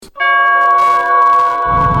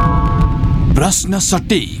प्रश्न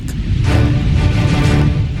सटीक,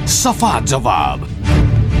 सफा जवाब,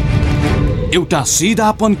 एउटा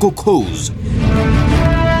सिधापनको खोज,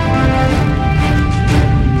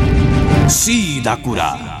 सीधा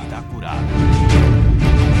कुरा।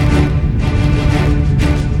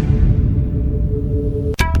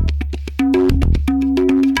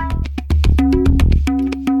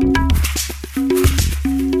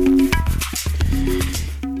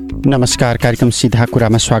 नमस्कार, कार्यक्रम सीधा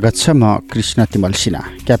कुरामा स्वागत छ। म कृष्ण तिमल Sinha.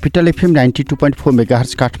 Capital FM 92.4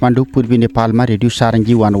 megahertz Kathmandu, पूर्वी नेपालमा रेडियो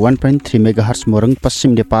सारङ्गी 101.3 मेगाहर्ज, मोरङ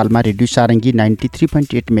पश्चिम नेपालमा रेडियो सारङ्गी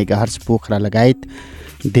 93.8 मेगाहर्ज, पोखरा लगायत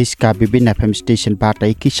देशका विभिन्न एफएम स्टेशनबाट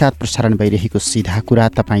एकैसाथ प्रसारण भइरहेको सीधा कुरा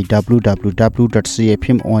तपाईँ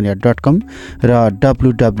www.cfmonair.com र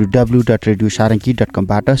www.radiosarangi.com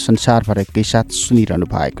बाट संसारभर एकैसाथ सुनिरहनु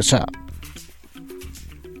भएको छ।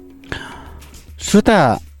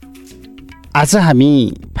 श्रोता, आज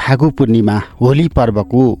हामी फागु पूर्णिमा होली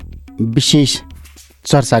पर्वको विशेष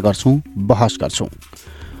चर्चा गर्छौँ, बहस गर्छौँ।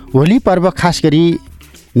 होली पर्व खास गरी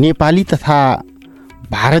नेपाली तथा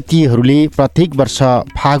भारतीयहरूले प्रत्येक वर्ष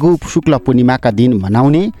फागु शुक्ल पूर्णिमाका दिन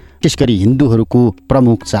मनाउने, विशेष गरी हिन्दूहरूको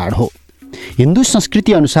प्रमुख चाड हो। हिन्दू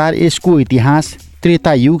संस्कृति अनुसार यसको इतिहास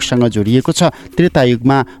त्रेता युगसँग जोडिएको छ। त्रेता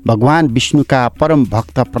युगमा भगवान विष्णुका परम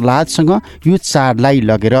भक्त प्रहलादसँग यो चाडलाई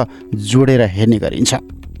लगेर जोडेर हेर्ने गरिन्छ।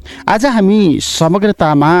 आज हामी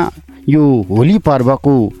समग्रतामा यो होली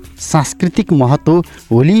पर्वको सांस्कृतिक महत्त्व,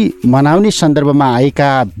 होली मनाउने सन्दर्भमा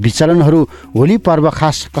आएका विचलनहरू, होली पर्व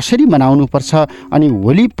खास कसरी मनाउनुपर्छ अनि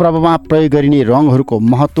होली पर्वमा प्रयोग गरिने रङहरूको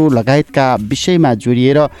महत्त्व लगायतका विषयमा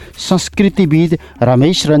जोडिएर संस्कृतिविद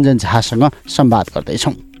रमेश रञ्जन झासँग संवाद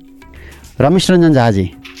गर्दैछौँ। रमेश रञ्जन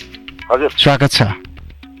झाजी, हजुर, स्वागत छ।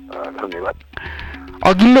 धन्यवाद।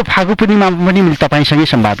 अघिल्लो फागु पूर्णिमामा पनि मैले तपाईँसँगै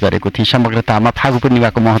संवाद गरेको थिएँ। समग्रतामा फागु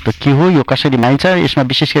पूर्णिमाको महत्त्व के हो, यो कसरी मानिन्छ, यसमा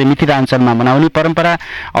विशेष गरी मिथिलाञ्चलमा मनाउने परम्परा,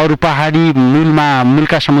 अरू पहाडी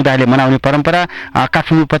मुलका समुदायले मनाउने परम्परा,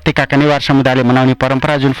 काठमाडौँ उपत्यकाका नेवार समुदायले मनाउने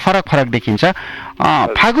परम्परा, जुन फरक देखिन्छ।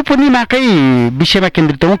 फागु पूर्णिमाकै विषयमा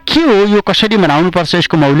केन्द्रित हौँ। के हो यो, कसरी मनाउनुपर्छ,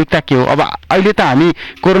 यसको मौलिकता के हो? अब अहिले त हामी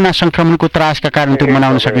कोरोना सङ्क्रमणको त्रासका कारण त्यो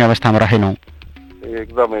मनाउन सक्ने अवस्थामा रहेनौँ।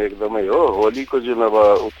 एकदमै हो। होलीको जुन अब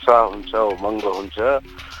उत्साह हुन्छ, उमङ्ग हुन्छ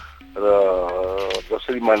र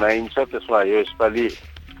जसरी मनाइन्छ त्यसमा यसपालि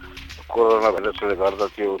कोरोना भाइरसले गर्दा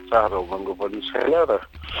त्यो उत्साह र उमङ्ग पनि छैन र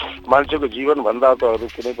मान्छेको जीवनभन्दा त अरू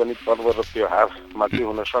कुनै पनि पर्व र त्योहार माथि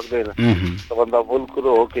हुन सक्दैन। सबभन्दा मूल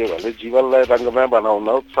कुरो हो के भने जीवनलाई रङ्गमय बनाउन,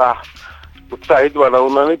 उत्साहित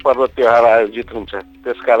बनाउन नै पर्व त्योहार आयोजित हुन्छ।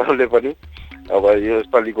 त्यस कारणले पनि अब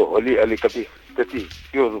यसपालिको होली अलिकति त्यति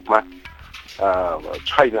त्यो रूपमा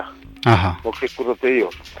छैन। मुख्य कुरो त्यही हो।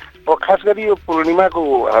 अब खास गरी यो पूर्णिमाको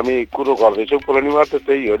हामी कुरो गर्दैछौँ। पूर्णिमा त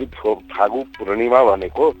त्यही हो नि, फागु पूर्णिमा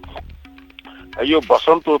भनेको यो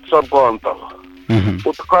वसन्त उत्सवको अन्त हो,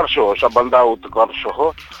 उत्कर्ष हो, सबभन्दा उत्कर्ष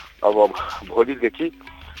हो। अब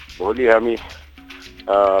भोलि हामी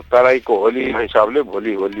तराईको होली हिसाबले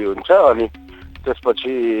भोलि होली हुन्छ अनि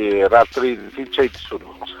त्यसपछि रात्रि चैत सुरु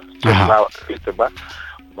हुन्छ। चैतमा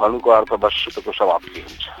भन्नुको अर्थ वसन्तको समाप्ति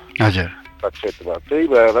हुन्छ। हजुर, चैतमा। त्यही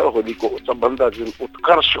भएर होलीको सबभन्दा जुन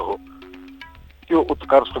उत्कर्ष हो त्यो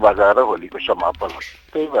उत्कर्ष बजाएर होलीको समापन हो।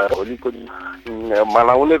 त्यही भएर होलीको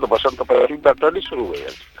मनाउने त वसन्त पञ्चमीबाट नै सुरु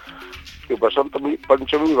भइहाल्छ। त्यो वसन्त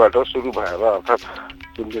पञ्चमीबाट सुरु भएर अर्थात्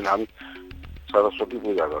जुन दिन हामी सरस्वती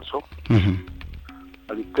पूजा गर्छौँ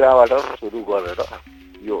अनि त्यहाँबाट सुरु गरेर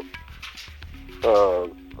यो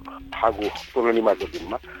फागु पूर्णिमाको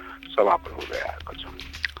दिनमा समापन हुँदै आएको छ।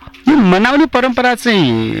 यो मनाउने परम्परा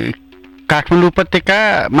चाहिँ काठमाडौँ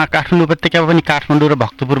उपत्यकामा पनि काठमाडौँ र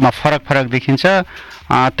भक्तपुरमा फरक देखिन्छ।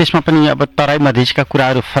 त्यसमा पनि अब तराई मधेसका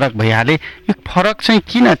कुराहरू फरक भइहाले। यो फरक चाहिँ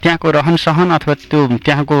किन? त्यहाँको रहन सहन अथवा त्यो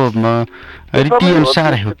त्यहाँको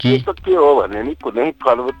रीतिअनुसार हो कि के हो भने नि कुनै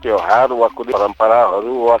पर्व त्योहार वा कुनै परम्पराहरू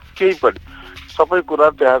वा केही पनि सबै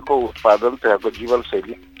कुरा त्यहाँको उत्पादन, त्यहाँको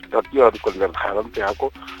जीवनशैली, धरतीहरूको निर्धारण त्यहाँको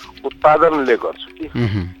उत्पादनले गर्छ कि।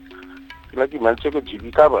 किनकि मान्छेको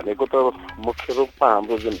जीविका भनेको त मुख्य रूपमा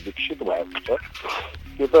हाम्रो जुन विकसित भएको छ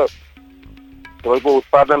त्यो त तपाईँको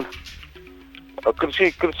उत्पादन,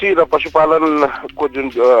 कृषि र पशुपालनको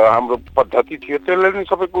जुन हाम्रो पद्धति थियो त्यसले नै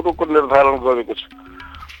सबै कुरोको निर्धारण गरेको छ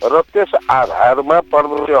र त्यस आधारमा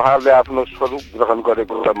पर्व त्योहारले आफ्नो स्वरूप ग्रहण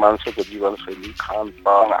गरेको छ। मान्छेको जीवनशैली,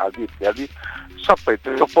 खानपान आदि इत्यादि सबै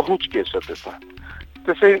त्यो पहुँच के छ त्यसमा,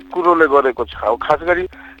 त्यसै कुरोले गरेको छ। अब खास गरी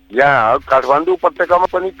यहाँ काठमाडौँ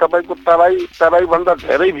उपत्यकामा पनि तपाईँको तराईभन्दा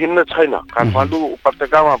धेरै भिन्न छैन। काठमाडौँ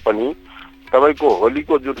उपत्यकामा पनि तपाईँको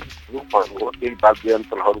होलीको जुन रूपहरू हो त्यही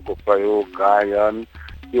वाद्ययन्त्रहरूको प्रयोग, गायन,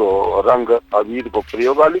 यो रङ्ग अबिरको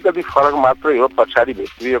प्रयोग अलिकति फरक मात्रै हो। पछाडि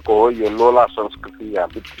भित्रिएको हो यो लोला संस्कृति यहाँ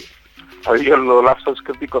भित्रियो। यो लोला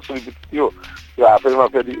संस्कृति कसरी बित्यो त्यो आफैमा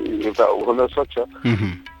फेरि एउटा हुन सक्छ।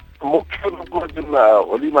 मुख्य रूपमा जुन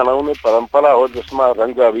होली मनाउने परम्परा हो जसमा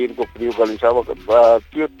रङ्ग अबिरको प्रयोग गरिन्छ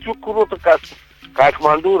त्यो कुरो त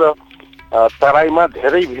काठमाडौँ र तराईमा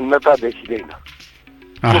धेरै भिन्नता देखिँदैन।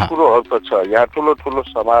 त्यो कुरोहरू त छ। यहाँ ठुलो ठुलो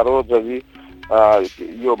समारोह जति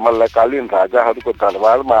यो मल्लकालीन राजाहरूको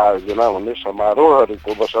दरबारमा आयोजना हुने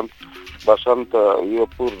समारोहहरूको वसन्त यो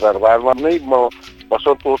पूर्व दरबारमा नै म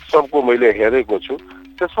वसन्त उत्सवको मैले हेरेको छु।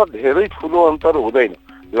 त्यसमा धेरै ठुलो अन्तर हुँदैन,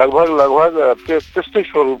 लगभग त्यस्तै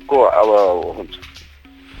स्वरूपको अब हुन्छ।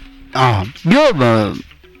 यो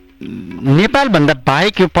नेपालभन्दा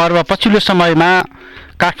बाहेक यो पर्व पछिल्लो समयमा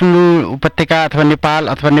काठमाडौँ उपत्यका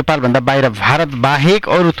अथवा नेपालभन्दा बाहिर भारत बाहेक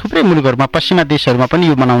अरू थुप्रै मुलुकहरूमा पश्चिमा देशहरूमा पनि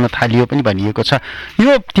यो मनाउन थालियो पनि भनिएको छ।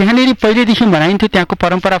 यो त्यहाँनिर पहिलेदेखि मनाइन्थ्यो, त्यहाँको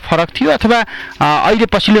परम्परा फरक थियो अथवा अहिले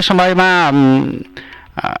पछिल्लो समयमा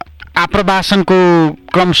आप्रवासनको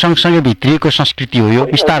क्रम सँगसँगै भित्रिएको संस्कृति हो, यो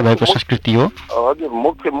विस्तार भएको संस्कृति हो? हजुर,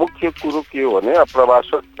 मुख्य कुरो के हो भने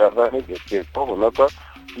आप्रवासन गर्दा नै भित्रिएको। हुन त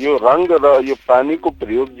यो रङ्ग र यो पानीको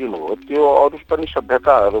प्रयोग जुन हो त्यो अरू पनि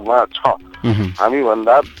सभ्यताहरूमा छ।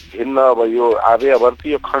 हामीभन्दा भिन्न अब यो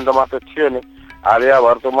आर्यावर्तीय खण्डमा त थियो नै।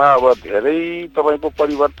 आर्यावर्तमा अब धेरै तपाईँको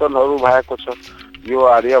परिवर्तनहरू भएको छ। यो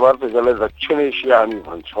आर्यावर्त जसलाई दक्षिण एसिया हामी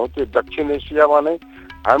भन्छौँ, त्यो दक्षिण एसियामा नै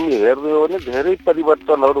हामी हेर्ने हो भने धेरै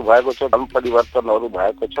परिवर्तनहरू भएको छ, धन परिवर्तनहरू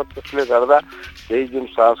भएको छ। त्यसले गर्दा केही जुन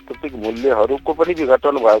सांस्कृतिक मूल्यहरूको पनि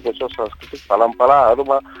विघटन भएको छ, सांस्कृतिक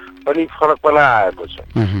परम्पराहरूमा पनि फरकपना आएको छ।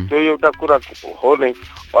 त्यो एउटा कुरा हो नै।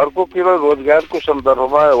 अर्को कुरा रोजगारको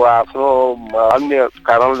सन्दर्भमा वा आफ्नो अन्य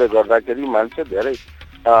कारणले गर्दाखेरि मान्छे धेरै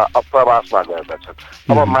अप्रवासमा गएका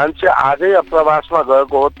छन्। अब मान्छे आजै अप्रवासमा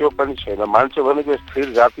गएको हो त्यो पनि छैन। मान्छे भनेको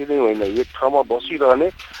स्थिर जाति नै होइन, एक ठाउँमा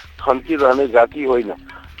बसिरहने थन्किरहने जाति होइन।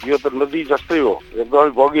 यो त नदी जस्तै हो,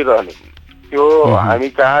 एकदमै बगिरहने। त्यो हामी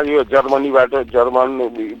कहाँ यो जर्मनीबाट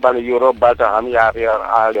युरोपबाट हामी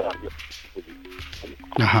आयो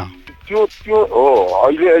त्यो हो।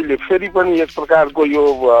 अहिले फेरि पनि एक प्रकारको यो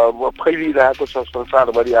फैलिरहेको छ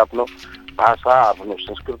संसारभरि। आफ्नो भाषा, आफ्नो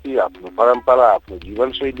संस्कृति, आफ्नो परम्परा, आफ्नो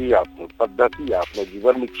जीवनशैली, आफ्नो पद्धति, आफ्नो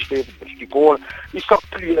जीवन निक्षेप, दृष्टिकोण यी सब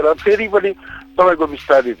लिएर फेरि पनि तपाईँको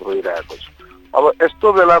विस्तारित भइरहेको छ। अब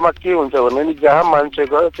यस्तो बेलामा के हुन्छ भने नि जहाँ मान्छे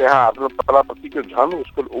गयो त्यहाँ आफ्नो कलाप्रतिको झन्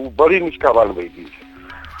उसको बढी निष्ठावान भइदिन्छ।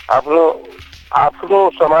 आफ्नो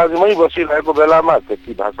समाजमै बसिरहेको बेलामा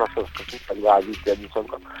त्यति भाषा, संस्कृति, परिवार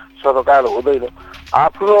इत्यादिसँग सरोकार हुँदैन।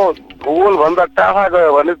 आफ्नो भूगोलभन्दा टाढा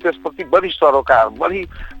गयो भने त्यसप्रति बढी सरोकार, बढी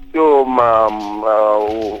त्यो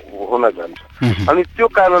हुन जान्छ। अनि त्यो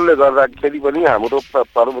कारणले गर्दाखेरि पनि हाम्रो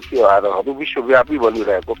पर्व त्योहारहरू विश्वव्यापी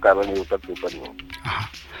बनिरहेको कारण एउटा त्यो पनि हो।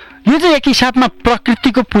 यो चाहिँ एक हिसाबमा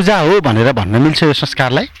प्रकृतिको पूजा हो भनेर भन्न मिल्छ यो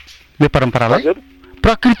संस्कारलाई, यो परम्परालाई?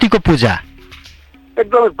 प्रकृतिको पूजा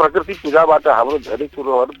एकदमै प्रकृति पूजाबाट हाम्रो धेरै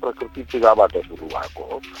कुरोहरू प्रकृति पूजाबाट सुरु भएको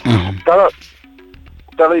हो।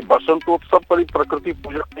 तर वसन्तोत्सव पनि प्रकृति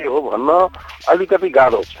पूजा नै हो भन्न अलिकति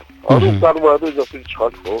गाह्रो छ। अरू पर्वहरू जस्तै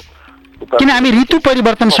छठ हो, किन हामी ऋतु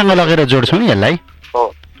परिवर्तनसँग लगेर जोड्छौँ नि यसलाई?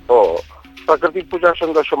 हो, प्रकृति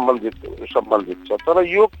पूजासँग सम्बन्धित छ। तर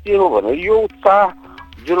यो के हो भने यो उत्साह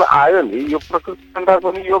जुन आयो नि यो प्रकृतिभन्दा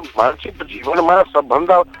पनि यो मान्छेको जीवनमा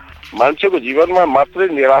सबभन्दा मान्छेको जीवनमा मात्रै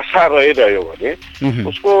निराशा रहिरह्यो भने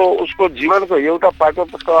उसको जीवनको एउटा पाटो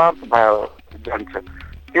त समाप्त भएर जान्छ।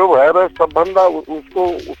 त्यो भएर सबभन्दा उसको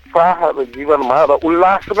उत्साह जीवनमा र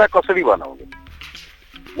उल्लासमा कसरी बनाउने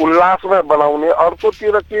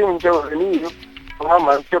अर्कोतिर के हुन्छ भने नि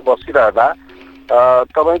मान्छे बसिरहँदा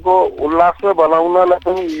तपाईँको उल्लासमा बनाउनलाई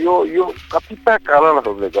पनि यो कतिपय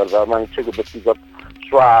कारणहरूले गर्दा मान्छेको व्यक्तिगत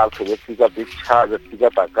स्वार्थ, व्यक्तिगत इच्छा,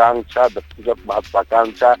 व्यक्तिगत आकांक्षा, व्यक्तिगत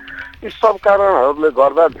महत्वाकांक्षा यी सब कारणहरूले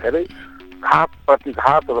गर्दा धेरै घात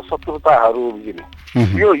प्रतिघात र शत्रुताहरू उब्जिने।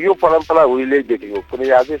 यो परम्परा उहिलेदेखि हो, कुनै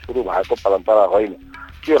आजै सुरु भएको परम्परा होइन।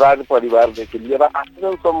 त्यो राज परिवारदेखि लिएर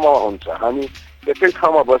आजसम्म हुन्छ। हामी एकै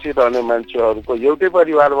ठाउँमा बसिरहने मान्छेहरूको, एउटै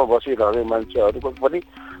परिवारमा बसिरहने मान्छेहरूको पनि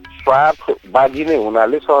स्वार्थवादी नै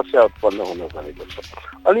हुनाले समस्या उत्पन्न हुन गएको छ।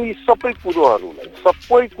 अनि यी सबै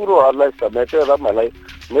कुरोहरूलाई समेटेर मलाई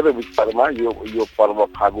मेरो विचारमा यो पर्व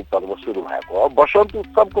फागु पर्व सुरु भएको हो। वसन्त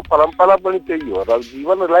उत्सवको परम्परा पनि त्यही हो र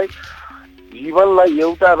जीवनलाई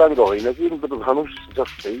एउटा रङ्ग होइन कि धनुष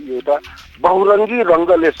जस्तै एउटा बहुरङ्गी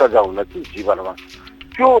रङ्गले सजाउन कि जीवनमा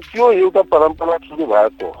त्यो एउटा परम्परा सुरु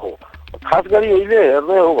भएको हो। खास गरी अहिले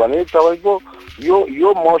हेर्ने हो भने तपाईँको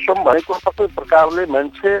यो मौसम भनेको सबै प्रकारले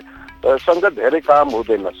मान्छेसँग धेरै काम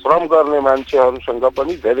हुँदैन, श्रम गर्ने मान्छेहरूसँग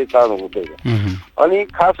पनि धेरै काम हुँदैन। अनि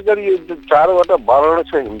खास गरी यो 4वटा वर्ण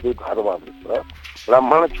छ हिन्दू धर्मभित्र,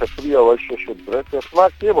 ब्राह्मण, क्षत्रिय, वैश्य, शूद्र, त्यसमा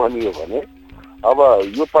के भनियो भने अब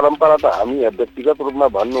यो परम्परा त हामी व्यक्तिगत रूपमा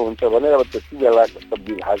भन्नुहुन्छ भने अब त्यति बेलाको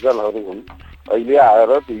विभाजनहरू हुन्। अहिले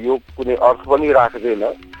आएर यो कुनै अर्थ पनि राख्दैन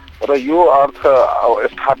र यो अर्थ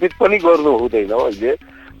स्थापित पनि गर्नु हुँदैन अहिले।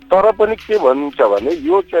 तर पनि के भनिन्छ भने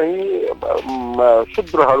यो चाहिँ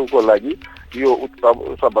शूद्रहरूको लागि यो उत्सव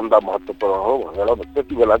सबभन्दा महत्त्वपूर्ण हो भनेर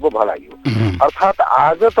त्यति बेलाको भनाइ हो। अर्थात्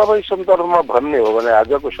आज तपाईँ सन्दर्भमा भन्ने हो भने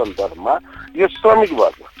आजको सन्दर्भमा यो श्रमिक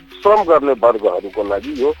वर्ग, श्रम गर्ने वर्गहरूको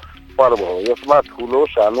लागि यो पर्व हो। यसमा ठुलो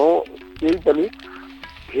सानो केही पनि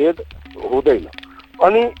भेद हुँदैन।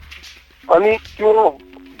 अनि त्यो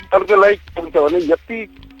वर्गलाई के हुन्छ भने यति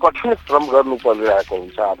कठिन श्रम गर्नु परिरहेको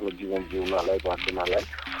हुन्छ आफ्नो जीवन जिउनलाई, बाँच्नलाई,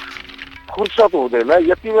 फुर्सद हुँदैन।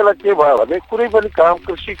 यति बेला के भयो भने कुनै पनि काम,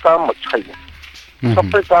 कृषि काम छैन।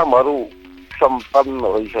 सबै कामहरू सम्पन्न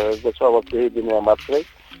भइसकेको छ। अब केही दिनमा मात्रै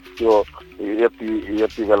त्यो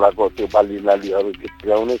यति बेलाको त्यो बाली नालीहरू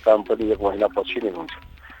भित्राउने काम पनि 1 महिना पछि नै हुन्छ।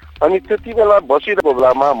 अनि त्यति बेला बसिरहेको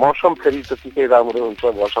बेलामा मौसम फेरि त्यतिकै राम्रो हुन्छ।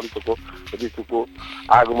 वसन्तको ऋतुको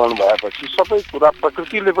आगमन भएपछि सबै कुरा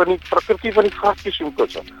प्रकृति पनि फरक किसिमको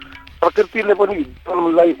छ। प्रकृतिले पनि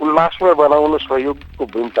जीवनलाई उल्लासमय बनाउन सहयोगको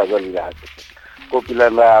भूमिका गरिरहेको छ। कोपिला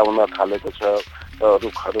नआउन थालेको छ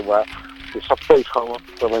रुखहरूमा। त्यो सबै ठाउँमा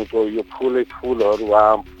तपाईँको यो फुलहरू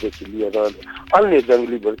आमदेखि लिएर अन्य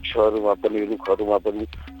जङ्गली वृक्षहरूमा पनि, रुखहरूमा पनि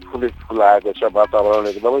फुलाएको छ। वातावरण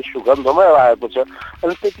एकदमै सुगन्धमय आएको छ।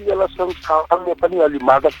 अनि त्यति बेला संस्थानले पनि अलि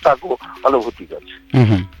मादकताको अनुभूति गर्छ।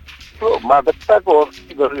 त्यो मादकताको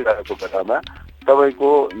अनुभूति गरिरहेको बेलामा तपाईँको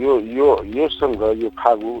योसँग यो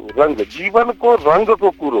फागु रङ्ग, जीवनको रङ्गको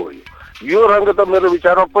कुरो हो। यो रङ्ग त मेरो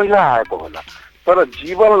विचारमा पहिला आएको होला, तर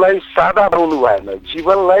जीवनलाई सादा बनाउनु भएन।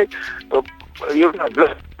 जीवनलाई एउटा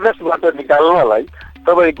ग्लासबाट निकाल्नलाई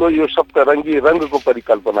तपाईँको यो सप्तरङ्गी रङ्गको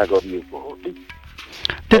परिकल्पना गरिएको हो। त्यही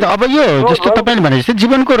त। अब यो जस्तो तपाईँले भने जस्तै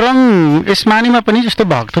जीवनको रङ यस मानेमा पनि जस्तो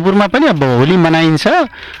भक्तपुरमा पनि अब होली मनाइन्छ,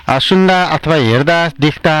 सुन्दा अथवा हेर्दा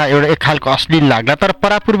देख्दा एउटा एक खालको अश्लील लाग्ला। तर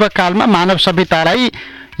परापूर्व कालमा मानव सभ्यतालाई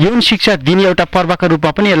यौन शिक्षा दिने एउटा पर्वका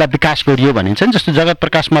रूपमा पनि यसलाई विकास गरियो भनिन्छ नि। जस्तो जगत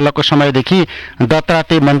प्रकाश मल्लको समयदेखि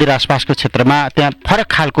दत्तात्रेय मन्दिर आसपासको क्षेत्रमा त्यहाँ फरक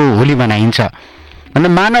खालको होली मनाइन्छ। अन्त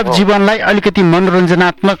मानव जीवनलाई अलिकति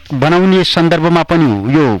मनोरञ्जनात्मक बनाउने सन्दर्भमा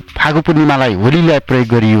पनि यो फागु पूर्णिमालाई, होलीलाई प्रयोग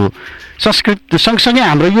गरियो। संस्कृत सँगसँगै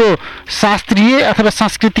हाम्रो यो शास्त्रीय अथवा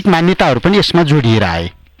सांस्कृतिक मान्यताहरू पनि यसमा जोडिएर आए।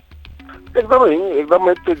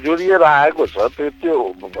 एकदमै त्यो जोडिएर आएको छ। त्यो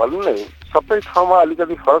भन्नु नै सबै ठाउँमा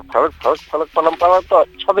अलिकति फरक परम्परा त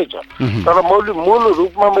छँदैछ। तर मूल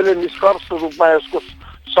रूपमा मैले निष्कर्ष रूपमा यसको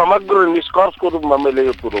समग्र निष्कर्षको रूपमा मैले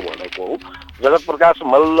यो कुरो भनेको हो। जगत प्रकाश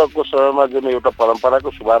मल्लको समयमा जुन एउटा परम्पराको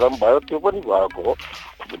शुभारम्भ भयो त्यो पनि भएको हो।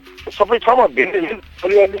 सबै ठाउँमा भिन्न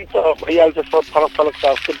त भइहाल्छ। सब फरक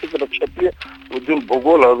सांस्कृतिक र क्षेत्रीय जुन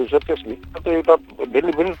भूगोलहरू छ त्यसले एउटा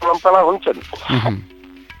भिन्न परम्परा हुन्छ नि।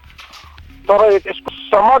 तर यसको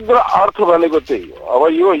समग्र अर्थ भनेको त्यही हो। अब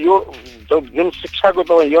यो जुन शिक्षाको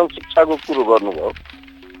तपाईँ यौन शिक्षाको कुरो गर्नुभयो।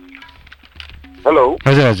 हेलो,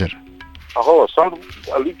 हजुर हो, साउन्ड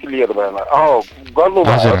अलिक क्लियर भएन।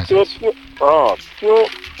 गर्नुभयो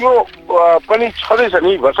त्यो पनि छँदैछ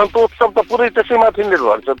नि। वसन्तोत्सव त पुरै त्यसैमाथि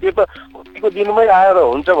निर्भर छ। त्यो त को दिनमै आएर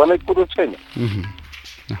हुन्छ भन्ने कुरो छैन।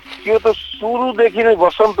 त्यो त सुरुदेखि नै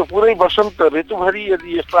वसन्त, पुरै वसन्त ऋतुभरि यदि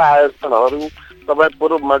यस्ता आयोजनहरू तपाईँ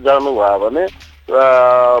पूर्वमा जानुभयो भने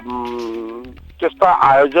त्यस्ता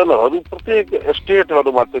आयोजनहरू प्रत्येक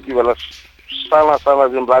स्टेटहरूमा त्यति बेला साना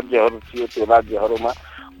जुन राज्यहरू थियो त्यो राज्यहरूमा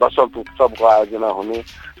वसन्त उत्सवको आयोजना हुने,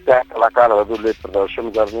 त्यहाँ कलाकारहरूले प्रदर्शन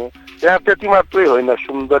गर्ने। त्यहाँ त्यति मात्रै होइन,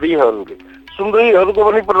 सुन्दरीहरूको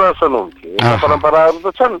पनि प्रदर्शन हुन्थ्यो। परम्पराहरू त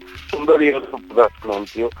छन्, सुन्दरीहरूको प्रदर्शन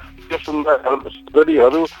हुन्थ्यो। त्यो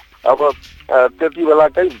सुन्दरीहरू अब त्यति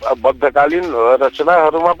बेलाकै बद्धकालीन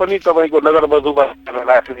रचनाहरूमा पनि तपाईँको नगरवधुमा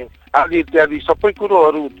राख्ने आदि इत्यादि सबै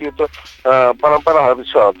कुरोहरू त्यो त परम्पराहरू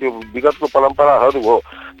छ। त्यो विगतको परम्पराहरू हो।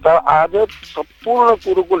 तर आज सम्पूर्ण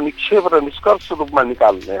कुरोको निक्षेप र निष्कर्ष रूपमा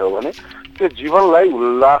निकाल्ने हो भने त्यो जीवनलाई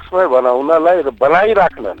उल्लासमय बनाउनलाई र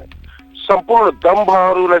बनाइराख्नलाई, सम्पूर्ण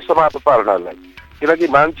दम्भहरूलाई समाप्त पार्नलाई। किनकि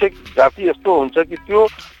मान्छे जाति यस्तो हुन्छ कि त्यो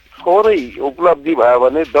थोरै उपलब्धि भयो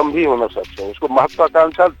भने दम्भी हुन सक्छ, उसको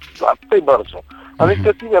महत्वाकांक्षा झट्टै बढ्छ। अनि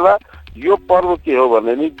त्यति बेला यो पर्व के हो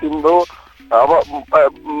भने नि तिम्रो अब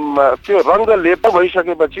त्यो रङ्ग लेप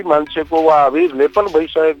भइसकेपछि मान्छेको वा अभिर लेपन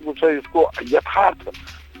भइसकेको छ, यसको यथार्थ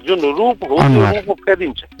जुन रूप हो त्यो रूप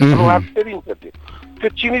फेरिन्छ, त्यो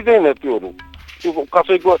चिनिँदैन। त्यो रूप त्यो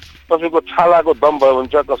कसैको छालाको दम्भ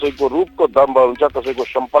हुन्छ, कसैको रूपको दम्भ हुन्छ, कसैको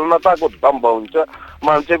सम्पन्नताको दम्भ हुन्छ,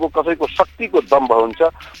 मान्छेको कसैको शक्तिको दम्भ हुन्छ।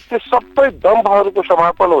 त्यो सबै दम्भहरूको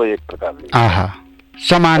समापन हो एक प्रकारले।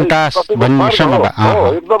 समानता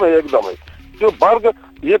एकदमै त्यो वर्ग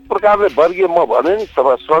एक प्रकारले वर्गीय म भने नि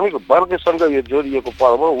श्रमिक वर्गसँग यो जोडिएको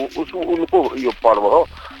पर्व हो, उनको यो पर्व हो।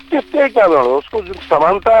 त्यही कारण हो उसको जुन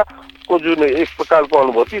समानताको जुन एक प्रकारको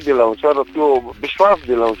अनुभूति दिलाउँछ र त्यो विश्वास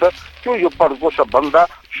दिलाउँछ, त्यो यो पर्वको सबभन्दा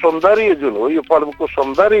सौन्दर्य जुन हो, यो पर्वको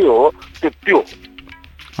सौन्दर्य हो त्यो।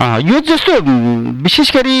 यो जस्तो विशेष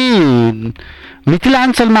गरी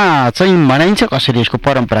मिथिलाञ्चलमा चाहिँ मनाइन्छ कसरी, यसको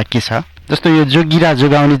परम्परा के छ? जस्तो यो जोगिरा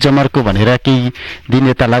जोगाउने जमर्को भनेर केही दिन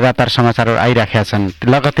यता लगातार समाचारहरू आइराखेका छन्।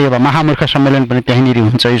 लगतै अब महामूर्ख सम्मेलन पनि त्यहीँनिर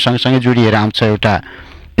हुन्छ, यो सँगसँगै जोडिएर आउँछ। एउटा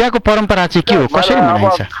त्यहाँको परम्परा चाहिँ के हो, कसरी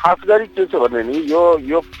मनाइन्छ? खास गरी के छ भने नि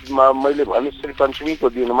यो मैले भने श्री पञ्चमीको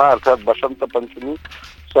दिनमा अर्थात् वसन्त पञ्चमी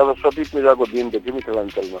सरस्वती पूजाको दिनदेखि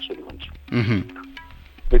मिथिलाञ्चलमा सुरु हुन्छ।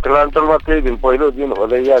 मिथिलाञ्चलमा त्यही दिन पहिलो दिन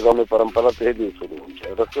होलैया गाउने परम्परा त्यही दिन सुरु हुन्छ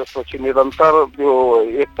र त्यसपछि निरन्तर त्यो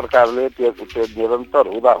एक प्रकारले त्यो निरन्तर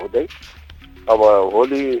हुँदा हुँदै अब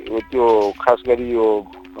होली त्यो खास गरी यो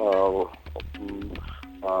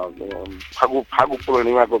फागु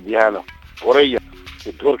पूर्णिमाको बिहान होरैया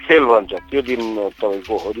धुर्खेल भन्छ, त्यो दिन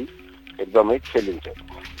तपाईँको होली एकदमै खेलिन्छ।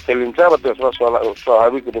 अब त्यसमा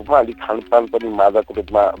स्वाभाविक रूपमा अलिक खानपान पनि मादक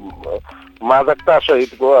रूपमा मादकता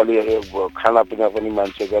सहितको अलि खानापिना पनि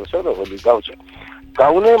मान्छे गर्छ र होली गाउँछ।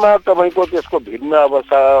 गाउनेमा तपाईँको त्यसको भिन्न अब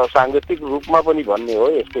साङ्गीतिक रूपमा पनि भन्ने हो,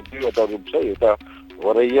 यसको दुईवटा रूप छ, एउटा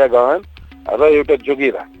होरैया गायन र एउटा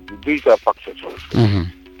जोगिरा, दुईटा पक्ष छ।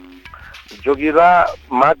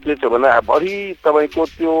 जोगिरामा के छ भने बढी तपाईँको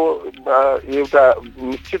त्यो एउटा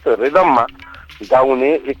निश्चित रिदममा गाउने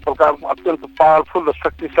एक प्रकारको अत्यन्त पावरफुल र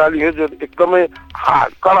शक्तिशाली हो, जो एकदमै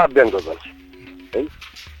कडा व्यङ्ग गर्छ है,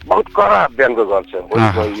 बहुत कडा व्यङ्ग गर्छ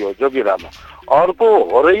यो जोगिरामा। अर्को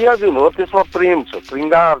होरैया जुन हो त्यसमा प्रेम छ,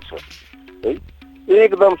 श्रृङ्गार छ है,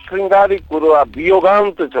 एकदम श्रृङ्गारिक कुरो,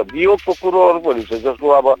 वियोगान्त छ, वियोगको कुरोहरू पनि छ, जसको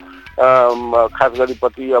अब खास गरी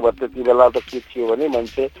पति अब त्यति बेला त के थियो भने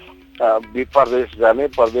मान्छे परदेश जाने,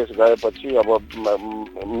 परदेश गएपछि अब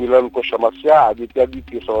मिलनको समस्या आदि इत्यादि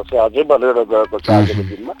त्यो समस्या अझै बढेर गएको छ आजको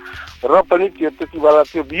दिनमा, र पनि त्यो त्यति बेला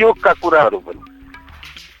त्यो वियोगका कुराहरू पनि।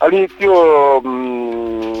 अनि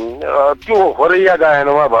त्यो होरैया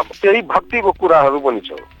गायनमा केही भक्तिको कुराहरू पनि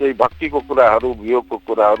छ, केही भक्तिको कुराहरू, वियोगको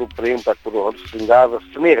कुराहरू, प्रेमका कुराहरू, श्रृङ्गार र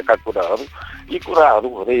स्नेहका कुराहरू, यी कुराहरू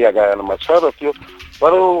होरैया गायनमा छ र त्यो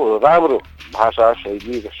बडो राम्रो भाषा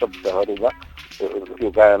शैली र शब्दहरूमा त्यो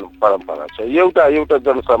गायन परम्परा छ एउटा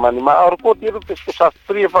जनसामान्यमा। अर्कोतिर त्यसको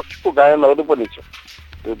शास्त्रीय पक्षको गायनहरू पनि छ,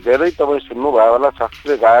 धेरै तपाईँ सुन्नुभयो होला,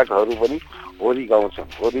 शास्त्रीय गायकहरू पनि होली गाउँछन्।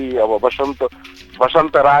 होली अब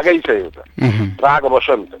वसन्त रागै छ, एउटा राग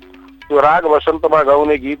वसन्त, त्यो राग वसन्तमा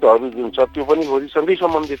गाउने गीतहरू जुन छ त्यो पनि होलीसँगै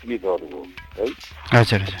सम्बन्धित गीतहरू हो है।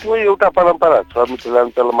 त्यो एउटा परम्परा छ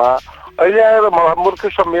मिथिलाञ्चलमा। अहिले आएर महामूर्ख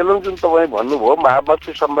सम्मेलन जुन तपाईँ भन्नुभयो, महामूर्ख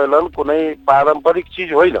सम्मेलन कुनै पारम्परिक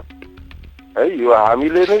चिज होइन है, यो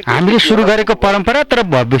हामीले सुरु गरेको परम्परा, तर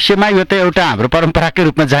भविष्यमा यो त एउटा हाम्रो परम्पराकै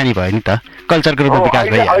रूपमा जाने भयो नि त, कल्चरको रूपमा विकास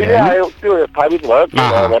भइहाल्यो। त्यो स्थापित भयो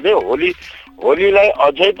भने होलीलाई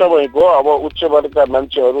अझै तपाईँको अब उच्च वर्गका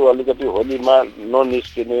मान्छेहरू अलिकति होलीमा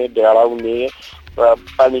ननिस्किने, ढेडाउने,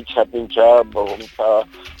 पानी छ्यापिन्छ,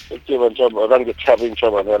 के भन्छ रङ्ग छ्यापिन्छ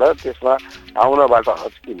भनेर त्यसमा आउनबाट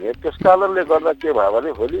हच्किने। त्यस कारणले गर्दा के भयो भने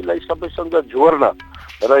होलीलाई सबैसँग जोड्न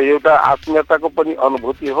र एउटा आत्मीयताको पनि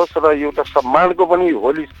अनुभूति होस् र एउटा सम्मानको पनि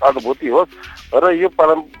होली अनुभूति होस् र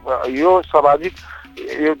यो सामाजिक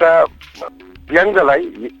एउटा व्यङ्ग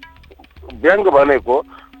भनेको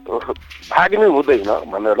भाग्ने हुँदैन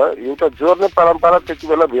भनेर एउटा जोड्ने परम्परा त्यति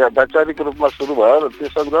बेला वैचारिक रूपमा सुरु भयो र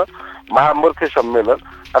त्योसँग महामूर्ख सम्मेलन,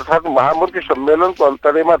 अर्थात् महामूर्ख सम्मेलनको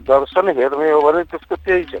अन्तर्यमा दर्शन हेर्ने हो भने त्यसको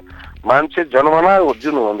त्यही छ, मान्छे जन्मना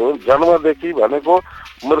जुन हुनु जन्मदेखि भनेको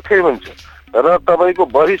मूर्खै हुन्छ र तपाईँको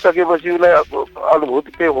बढिसकेपछि उसलाई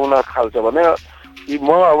अनुभूति के हुन थाल्छ भने म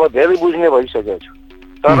अब धेरै बुझ्ने भइसकेको छु,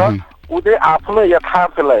 तर उसले आफ्नो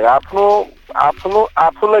यथार्थलाई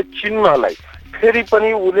आफूलाई चिन्नलाई फेरि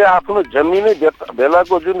पनि उसले आफ्नो जन्मिने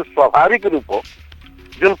बेलाको जुन स्वाभाविक रूप हो,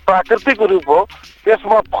 जुन प्राकृतिक रूप हो,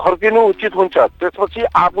 त्यसमा फर्किनु उचित हुन्छ। त्यसपछि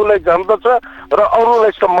आफूलाई जान्दछ र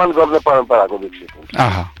अरूलाई सम्मान गर्ने परम्पराको विकसित हुन्छ।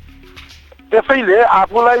 त्यसैले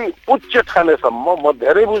आफूलाई उच्च ठानेसम्म म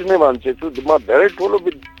धेरै बुझ्ने मान्छे छु, म धेरै ठुलो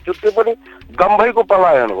जुत्ते पनि दम्भको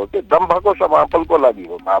पलायन हो, त्यो दम्भको समापनको लागि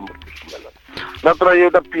हो महामूर्ख सम्मेलन। नत्र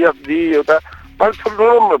एउटा पिएचडी एउटा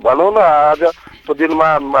ठुलो भनौँ न आजको दिनमा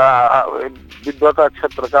विद्वता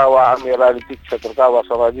क्षेत्रका वा अन्य राजनीतिक क्षेत्रका वा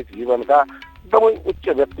सामाजिक जीवनका एकदमै उच्च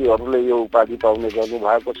व्यक्तिहरूले यो उपाधि पाउने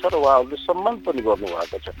गर्नुभएको छ र उहाँहरूले सम्मान पनि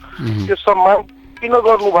गर्नुभएको छ। त्यो सम्मान किन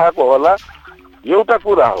गर्नुभएको होला? एउटा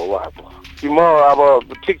कुरा हो उहाँको कि म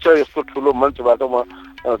अब ठिक छ यस्तो ठुलो मञ्चबाट म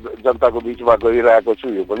जनताको बिचमा गरिरहेको छु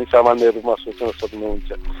यो पनि सामान्य रूपमा सोच्न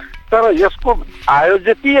सक्नुहुन्छ। तर यसको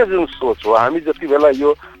आयोजकीय जुन सोच हो, हामी जति बेला यो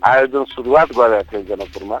आयोजन सुरुवात गरेका थियौँ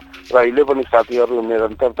जनकपुरमा र अहिले पनि साथीहरू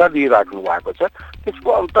निरन्तरता दिइराख्नु भएको छ, त्यसको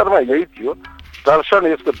अन्तरमा यही थियो, दर्शन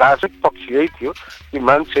यसको दार्शनिक पक्ष यही थियो कि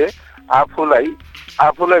मान्छे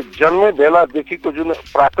आफूलाई जन्मे बेलादेखिको जुन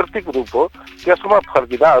प्राकृतिक रूप हो त्यसमा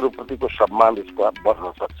फर्किँदा अरूप्रतिको सम्मान उसको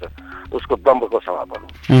बढ्न सक्छ, उसको दम्भको समापन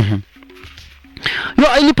हो। यो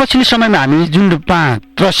अहिले पछिल्लो समयमा हामी जुन रूपमा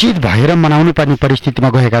त्रसित भएर मनाउनु पर्ने परिस्थितिमा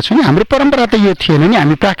गएका छौँ नि, हाम्रो परम्परा त यो थिएन नि,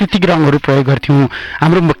 हामी प्राकृतिक रङहरू प्रयोग गर्थ्यौँ,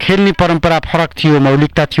 हाम्रो खेल्ने परम्परा फरक थियो,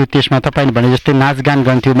 मौलिकता थियो त्यसमा, तपाईँले भने जस्तै नाचगान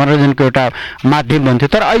गर्थ्यो, मनोरञ्जनको एउटा माध्यम बन्थ्यो।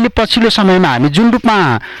 तर अहिले पछिल्लो समयमा हामी जुन रूपमा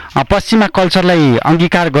पश्चिमा कल्चरलाई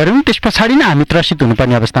अङ्गीकार गऱ्यौँ त्यस पछाडि नै हामी त्रसित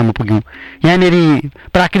हुनुपर्ने अवस्थामा पुग्यौँ। यहाँनिर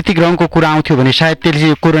प्राकृतिक रङको कुरा आउँथ्यो भने सायद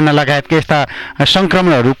त्यसले कोरोना लगायतका यस्ता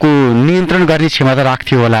सङ्क्रमणहरूको नियन्त्रण गर्ने क्षमता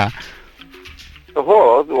राख्थ्यो होला।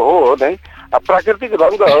 हो नै, प्राकृतिक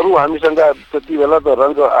रङ्गहरू हामीसँग त्यति बेला त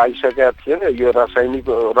रङ्ग आइसकेका थिएन, यो रासायनिक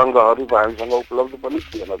रङ्गहरू हामीसँग उपलब्ध पनि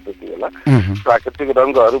थिएन त्यति बेला। प्राकृतिक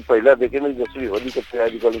रङ्गहरू पहिलादेखि नै जसरी होलीको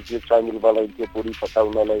तयारी गरिन्थ्यो, चामिल बनाइन्थ्यो पुरी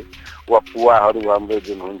पकाउनलाई, वा पुवाहरू हाम्रो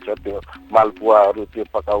जुन हुन्छ त्यो मालपुवाहरू त्यो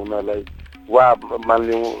पकाउनलाई, वा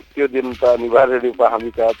मानिलिउँ त्यो दिन त अनिवार्य रूपमा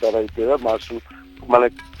हामी कहाँ तराईतिर मासु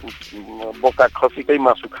मलाई बोका खसीकै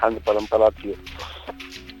मासु खाने परम्परा थियो।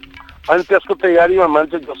 अनि त्यसको तयारीमा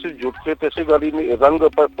मान्छे जसरी जुट्थ्यो त्यसै गरी नै रङ्ग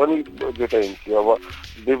पनि जुटाइन्थ्यो। अब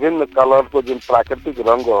विभिन्न कलरको जुन प्राकृतिक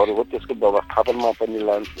रङ्गहरू हो त्यसको व्यवस्थापनमा पनि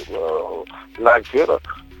लाग्थ्यो र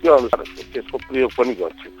त्यो अनुसार त्यसको प्रयोग पनि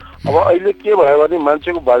गर्थ्यो। अब अहिले के भयो भने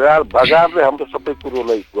मान्छेको बजारले हाम्रो सबै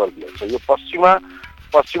कुरोलाई गरिदिएको छ। यो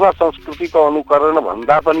पश्चिमा संस्कृतिको अनुकरण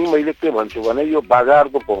भन्दा पनि मैले के भन्छु भने यो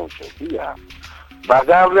बजारको पहुँच हो कि यहाँ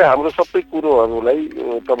बजारले हाम्रो सबै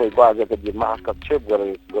कुरोहरूलाई तपाईँको आजको दिनमा हस्तक्षेप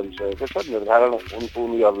गरिसकेको छ, निर्धारण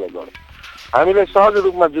उनीहरूले गर्छ। हामीलाई सहज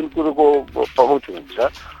रूपमा जुन कुरोको पहुँच हुन्छ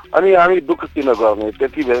अनि हामी दुःख किन गर्ने,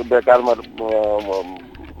 त्यति बेकारमा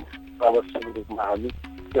आवश्यक रूपमा हामी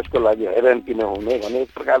त्यसको लागि हैरान किन हुने भन्ने एक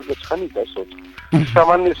प्रकारको छ नि त सोच,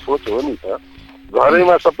 सामान्य सोच हो नि त।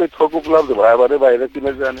 घरैमा सबै थोक उपलब्ध भयो भने बाहिर किन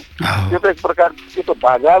जाने, त्यो त एक प्रकार त्यो त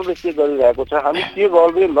बजारले के गरिरहेको छ, हामी के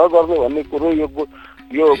गर्ने नगर्ने भन्ने कुरो यो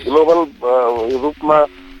ग्लोबल रूपमा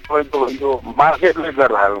यो मार्केटले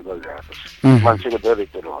निर्धारण गरिरहेको छ मान्छेको धेरै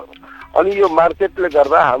कुरोहरू। अनि यो मार्केटले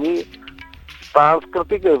गर्दा हामी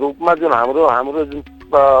सांस्कृतिक रूपमा जुन हाम्रो जुन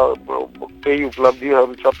केही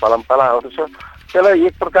उपलब्धिहरू छ, परम्पराहरू छ, त्यसलाई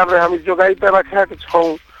एक प्रकारले हामी जोगाइ त राखेका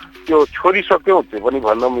छौँ, त्यो छोडिसक्यौँ त्यो पनि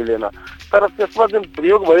भन्न मिलेन। तर त्यसमा जुन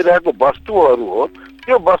प्रयोग भइरहेको वस्तुहरू हो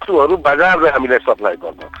त्यो वस्तुहरू बजारले हामीलाई सप्लाई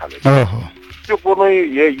गर्न थालेको, त्यो कुनै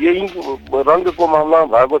यही रङ्गको मामलामा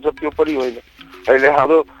भएको छ त्यो पनि होइन। अहिले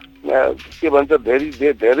हाम्रो के भन्छ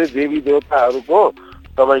धेरै देवी देवताहरूको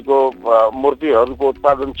तपाईँको मूर्तिहरूको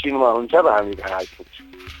उत्पादन चीनमा हुन्छ र हामी कहाँ आइपुग्छ।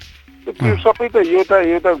 त्यो सबै त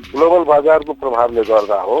एउटा ग्लोबल बजारको प्रभावले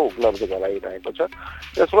गर्दा हो उपलब्ध गराइरहेको छ।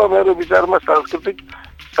 यसमा मेरो विचारमा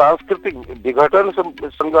सांस्कृतिक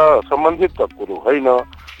विघटनसँग सम्बन्धित त कुरो होइन,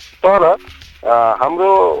 तर हाम्रो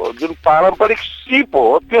जुन पारम्परिक सिप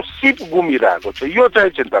हो त्यो सिप गुमिरहेको छ, यो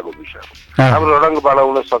चाहिँ चिन्ताको विषय हो। हाम्रो रङ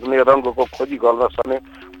बढाउन सक्ने, रङ्गको खोजी गर्न सक्ने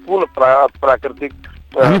कुल प्राकृतिक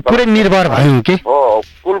पुरै निर्भर भयौँ कि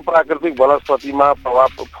कुल प्राकृतिक वनस्पतिमा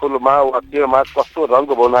फुलमा वा केमा कस्तो रङ्ग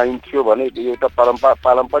बनाइन्थ्यो भने एउटा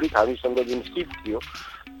पारम्परिक हामीसँग जुन सिप थियो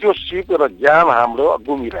त्यो सिप र ज्ञान हाम्रो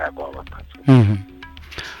गुमिरहेको अवस्था छ।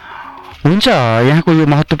 हुन्छ, यहाँको यो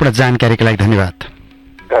महत्त्वपूर्ण जानकारीको लागि धन्यवाद।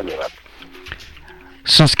 धन्यवाद।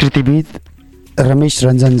 संस्कृतिविद रमेश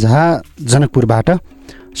रञ्जन झा जनकपुरबाट।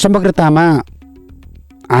 समग्रतामा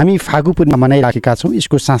हामी फागु पूर्णिमा मनाइराखेका छौँ।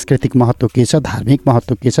 यसको सांस्कृतिक महत्त्व के छ, धार्मिक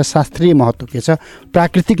महत्त्व के छ, शास्त्रीय महत्त्व के छ,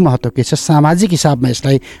 प्राकृतिक महत्त्व के छ, सामाजिक हिसाबमा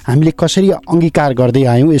यसलाई हामीले कसरी अङ्गीकार गर्दै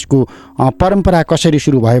आयौँ, यसको परम्परा कसरी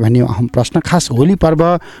सुरु भयो भन्ने अहम प्रश्न। खास होली पर्व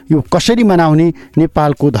यो कसरी मनाउने,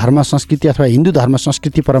 नेपालको धर्म संस्कृति अथवा हिन्दू धर्म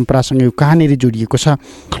संस्कृति परम्परासँग यो कहाँनिर जोडिएको छ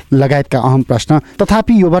लगायतका अहम प्रश्न।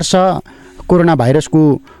 तथापि यो वर्ष कोरोना भाइरसको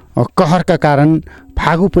कहरका कारण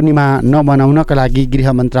फागु पूर्णिमा नमनाउनका लागि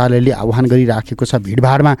गृह मन्त्रालयले आह्वान गरिराखेको छ,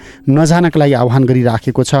 भिडभाडमा नजानका लागि आह्वान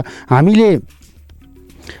गरिराखेको छ। हामीले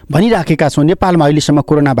भनिराखेका छौँ नेपालमा अहिलेसम्म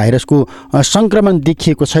कोरोना भाइरसको सङ्क्रमण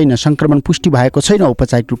देखिएको छैन, सङ्क्रमण पुष्टि भएको छैन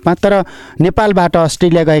औपचारिक रूपमा। तर नेपालबाट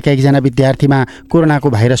अस्ट्रेलिया गएका एकजना विद्यार्थीमा कोरोनाको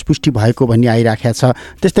भाइरस पुष्टि भएको भन्ने आइराखेको छ।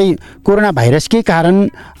 त्यस्तै कोरोना भाइरसकै कारण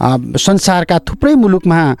संसारका थुप्रै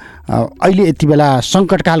मुलुकमा अहिले यति बेला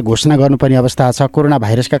सङ्कटकाल घोषणा गर्नुपर्ने अवस्था छ। कोरोना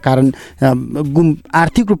भाइरसका कारण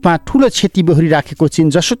आर्थिक रूपमा ठुलो क्षति बेहोरिराखेको चीन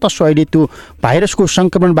जसोतसो अहिले त्यो भाइरसको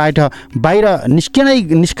सङ्क्रमणबाट बाहिर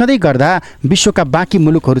निस्कँदै गर्दा विश्वका बाँकी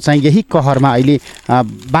मुलुकहरू चाहिँ यही कहरमा अहिले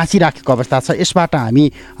बाँचिराखेको अवस्था छ। यसबाट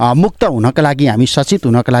हामी मुक्त हुनका लागि, हामी सचेत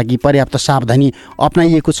हुनका लागि पर्याप्त सावधानी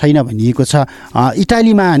अपनाइएको छैन भनिएको छ।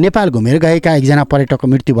 इटालीमा नेपाल घुमेर गएका एकजना पर्यटकको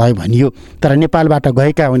मृत्यु भयो भनियो, तर नेपालबाट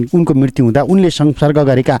गएका उनको मृत्यु हुँदा उनले संसर्ग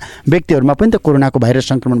गरेका व्यक्तिहरूमा पनि त कोरोनाको भाइरस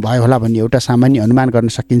सङ्क्रमण भयो होला भन्ने एउटा सामान्य अनुमान गर्न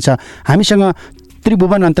सकिन्छ। हामीसँग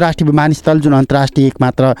त्रिभुवन अन्तर्राष्ट्रिय विमानस्थल जुन अन्तर्राष्ट्रिय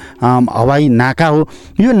एकमात्र हवाई नाका हो,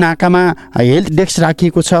 यो नाकामा हेल्थ डेस्क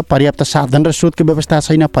राखिएको छ, पर्याप्त साधन र स्रोतको व्यवस्था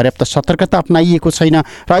छैन, पर्याप्त सतर्कता अपनाइएको छैन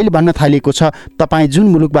र अहिले भन्न थालिएको छ तपाईँ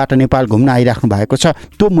जुन मुलुकबाट नेपाल घुम्न आइराख्नु भएको छ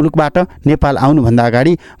त्यो मुलुकबाट नेपाल आउनुभन्दा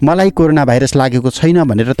अगाडि मलाई कोरोना भाइरस लागेको छैन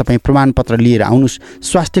भनेर तपाईँ प्रमाणपत्र लिएर आउनुहोस्,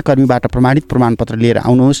 स्वास्थ्य कर्मीबाट प्रमाणित प्रमाणपत्र लिएर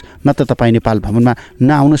आउनुहोस्, न त तपाईँ नेपाल भ्रमणमा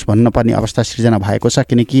नआउनुहोस् भन्नुपर्ने अवस्था सिर्जना भएको छ।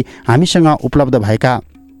 किनकि हामीसँग उपलब्ध भएका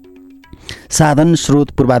साधन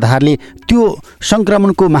स्रोत पूर्वाधारले त्यो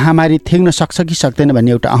सङ्क्रमणको महामारी थेग्न सक्छ कि सक्दैन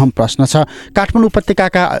भन्ने एउटा अहम प्रश्न छ। काठमाडौँ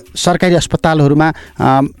उपत्यकाका सरकारी अस्पतालहरूमा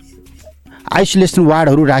आइसोलेसन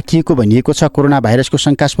वार्डहरू राखिएको भनिएको छ कोरोना भाइरसको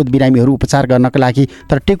शङ्कास्पद बिरामीहरू उपचार गर्नका लागि,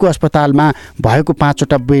 तर टेकु अस्पतालमा भएको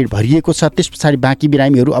 5वटा बेड भरिएको छ। त्यस पछाडि बाँकी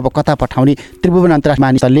बिरामीहरू अब कता पठाउने? त्रिभुवन अन्तर्राष्ट्रिय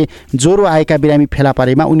विमानस्थलले ज्वरो आएका बिरामी फेला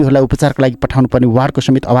परेमा उनीहरूलाई उपचारको लागि पठाउनु पर्ने वार्डको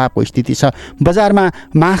समेत अभावको स्थिति छ। बजारमा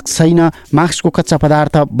मास्क छैन, मास्कको कच्चा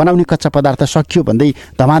पदार्थ बनाउने कच्चा पदार्थ सकियो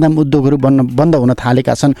भन्दै धमाधम उद्योगहरू बन्द हुन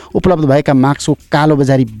थालेका छन्। उपलब्ध भएका मास्कको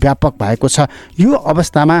कालोबजारी व्यापक भएको छ। यो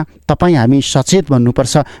अवस्थामा तपाईँ हामी सचेत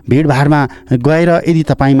बन्नुपर्छ। भिडभाडमा गएर यदि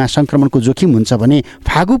तपाईँमा सङ्क्रमणको जोखिम हुन्छ भने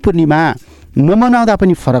फागु पूर्णिमा नमनाउँदा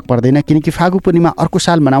पनि फरक पर्दैन, किनकि फागु पूर्णिमा अर्को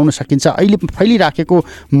साल मनाउन सकिन्छ। अहिले फैलिराखेको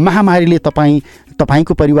महामारीले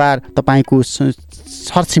तपाईँको परिवार, तपाईँको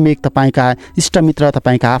छरछिमेक, तपाईँका इष्टमित्र,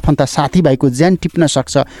 तपाईँका आफन्त साथीभाइको ज्यान टिप्न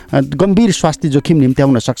सक्छ, गम्भीर स्वास्थ्य जोखिम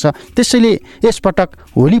निम्त्याउन सक्छ। त्यसैले यसपटक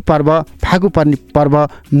होली पर्व, फागु पर्व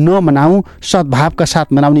नमनाऊ, सद्भावका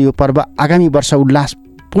साथ मनाउने यो पर्व आगामी वर्ष उल्लास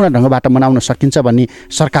पूर्ण ढङ्गबाट मनाउन सकिन्छ भन्ने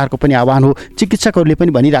सरकारको पनि आह्वान हो। चिकित्सकहरूले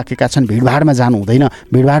पनि भनिराखेका छन् भिडभाडमा जानु हुँदैन,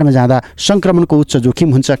 भिडभाडमा जाँदा सङ्क्रमणको उच्च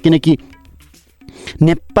जोखिम हुन्छ। किनकि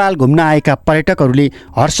नेपाल घुम्न आएका पर्यटकहरूले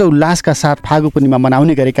हर्ष उल्लासका साथ फागु पूर्णिमा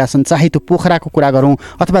मनाउने गरेका छन्। चाहे त्यो पोखराको कुरा गरौँ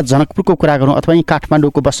अथवा जनकपुरको कुरा गरौँ अथवा यहीँ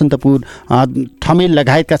काठमाडौँको बसन्तपुर, ठमेल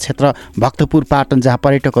लगायतका क्षेत्र, भक्तपुर, पाटन, जहाँ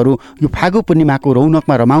पर्यटकहरू यो फागु पूर्णिमाको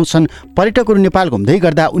रौनकमा रमाउँछन्। पर्यटकहरू नेपाल घुम्दै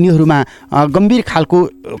गर्दा उनीहरूमा गम्भीर खालको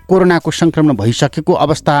कोरोनाको सङ्क्रमण भइसकेको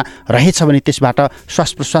अवस्था रहेछ भने त्यसबाट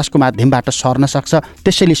श्वास प्रश्वासको माध्यमबाट सर्न सक्छ।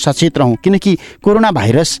 त्यसैले सचेत रहौँ, किनकि कोरोना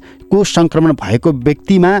भाइरसको सङ्क्रमण भएको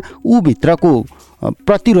व्यक्तिमा भित्रको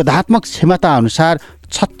प्रतिरोधात्मक क्षमता अनुसार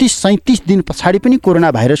 36-37 दिन पछाडि पनि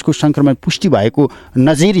कोरोना भाइरसको सङ्क्रमण पुष्टि भएको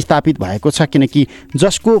नजिर स्थापित भएको छ। किनकि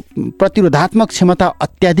जसको प्रतिरोधात्मक क्षमता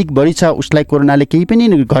अत्याधिक बढी छ उसलाई कोरोनाले केही पनि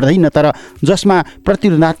गर्दैन, तर जसमा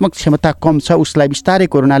प्रतिरोधात्मक क्षमता कम छ उसलाई बिस्तारै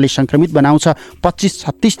कोरोनाले सङ्क्रमित बनाउँछ।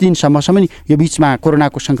 25-36 दिनसम्म यो बिचमा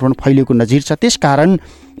कोरोनाको सङ्क्रमण फैलिएको नजिर छ। त्यसकारण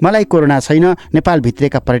मलाई कोरोना छैन, नेपाल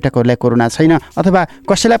भित्रेका पर्यटकहरूलाई कोरोना छैन अथवा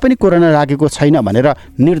कसैलाई पनि कोरोना लागेको छैन भनेर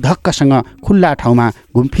निर्धक्कसँग खुल्ला ठाउँमा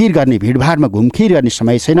घुमफिर गर्ने, भिडभाडमा घुमफिर गर्ने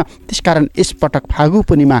समय छैन। त्यसकारण यसपटक फागु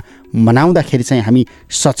पूर्णिमा मनाउँदाखेरि चाहिँ हामी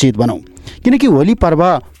सचेत बनौँ। किनकि होली पर्व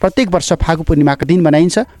प्रत्येक वर्ष फागु पूर्णिमाको दिन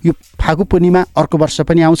मनाइन्छ। यो फागु पूर्णिमा अर्को वर्ष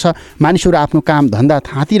पनि आउँछ। मानिसहरू आफ्नो काम धन्दा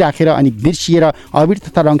थाँती राखेर अनि बिर्सिएर अबिर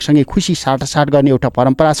तथा रङसँगै खुसी साटासाट गर्ने एउटा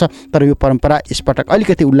परम्परा छ, तर यो परम्परा यसपटक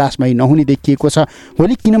अलिकति उल्लासमय नहुने देखिएको छ।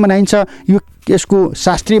 होली किन मनाइन्छ, यसको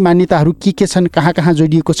शास्त्रीय मान्यताहरू के छन्, कहाँ कहाँ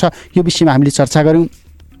जोडिएको छ, यो विषयमा हामीले चर्चा गऱ्यौँ।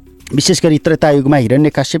 विशेष गरी त्रेतायुगमा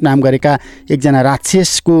हिरण्यकश्यप नाम गरेका एकजना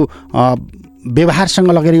राक्षसको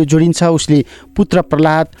व्यवहारसँग लगेर यो जोडिन्छ। उसले पुत्र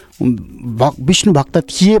प्रह्लाद विष्णु भक्त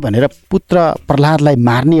थिए भनेर पुत्र प्रह्लादलाई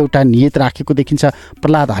मार्ने एउटा नियत राखेको देखिन्छ।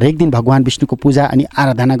 प्रह्लाद हरेक दिन भगवान् विष्णुको पूजा अनि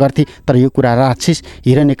आराधना गर्थे, तर यो कुरा राक्षस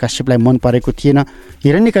हिरण्यकश्यपलाई मन परेको थिएन।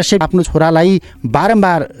 हिरण्यकश्यप आफ्नो छोरालाई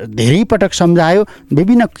बारम्बार धेरै पटक सम्झायो,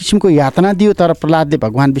 विभिन्न किसिमको यातना दियो, तर प्रह्लादले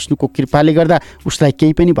भगवान् विष्णुको कृपाले गर्दा उसलाई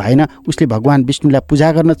केही पनि भएन। उसले भगवान् विष्णुलाई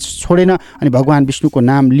पूजा गर्न छोडेन अनि भगवान् विष्णुको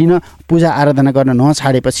नाम लिन, पूजा आराधना गर्न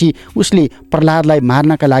नछाडेपछि उसले प्रह्लादलाई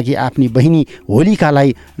मार्नका लागि आफ्नी बहिनी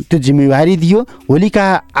होलिकालाई त्यो जिम्मेवारी दियो। होलिका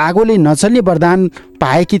आगोले नजल्ने वरदान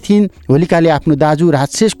पाएकी थिइन्। होलिकाले आफ्नो दाजु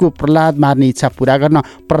राक्षसको प्रह्लाद मार्ने इच्छा पुरा गर्न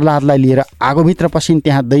प्रह्लादलाई लिएर आगोभित्र पसिन्।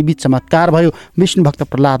 त्यहाँ दैवी चमत्कार भयो। विष्णु भक्त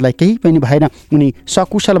प्रह्लादलाई केही पनि भएन, उनी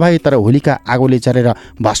सकुशल भए, तर होलिका आगोले जलेर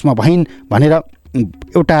भस्म भइन् भनेर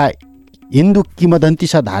एउटा हिन्दू किंवदन्ती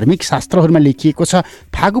छ, धार्मिक शास्त्रहरूमा लेखिएको छ।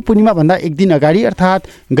 फागु पूर्णिमाभन्दा एक दिन अगाडि अर्थात्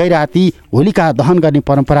गैराती होलिका दहन गर्ने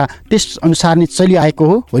परम्परा त्यसअनुसार नै चलिआएको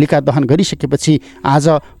हो। होलिका दहन गरिसकेपछि आज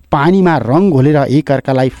पानीमा रङ घोलेर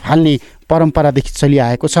एकअर्कालाई फाल्ने परम्परादेखि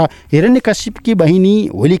चलिआएको छ। हिरण्यकशिपुकी बहिनी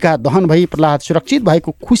होलिका दहन भई प्रहलाद सुरक्षित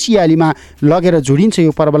भएको खुसियालीमा लगेर जोडिन्छ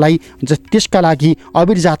यो पर्वलाई। त्यसका लागि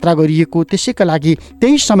अबिर जात्रा गरिएको, त्यसैका लागि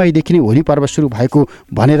त्यही समयदेखि नै होली पर्व सुरु भएको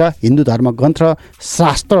भनेर हिन्दू धर्म ग्रन्थ र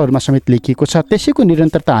शास्त्रहरूमा समेत लेखिएको छ। त्यसैको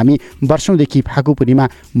निरन्तरता हामी वर्षौँदेखि फागु पूर्णिमा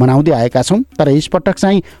मनाउँदै आएका छौँ। तर यसपटक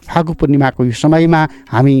चाहिँ फागु पूर्णिमाको यो समयमा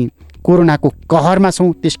हामी कोरोनाको कहरमा छौँ,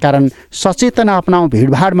 त्यसकारण सचेतना अपनाउँ,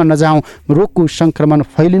 भिडभाडमा नजाउँ, रोगको सङ्क्रमण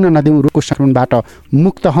फैलिन नदिउँ, रोगको सङ्क्रमणबाट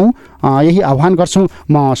मुक्त हौँ, यही आह्वान गर्छौँ।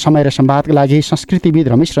 म समय र संवादका लागि संस्कृतिविद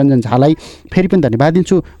रमेश रञ्जन झालाई फेरि पनि धन्यवाद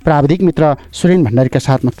दिन्छु। प्राविधिक मित्र सुरेन भण्डारीका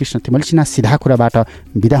साथ म कृष्ण तिमल सिन्हा सिधा कुराबाट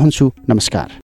बिदा हुन्छु। नमस्कार।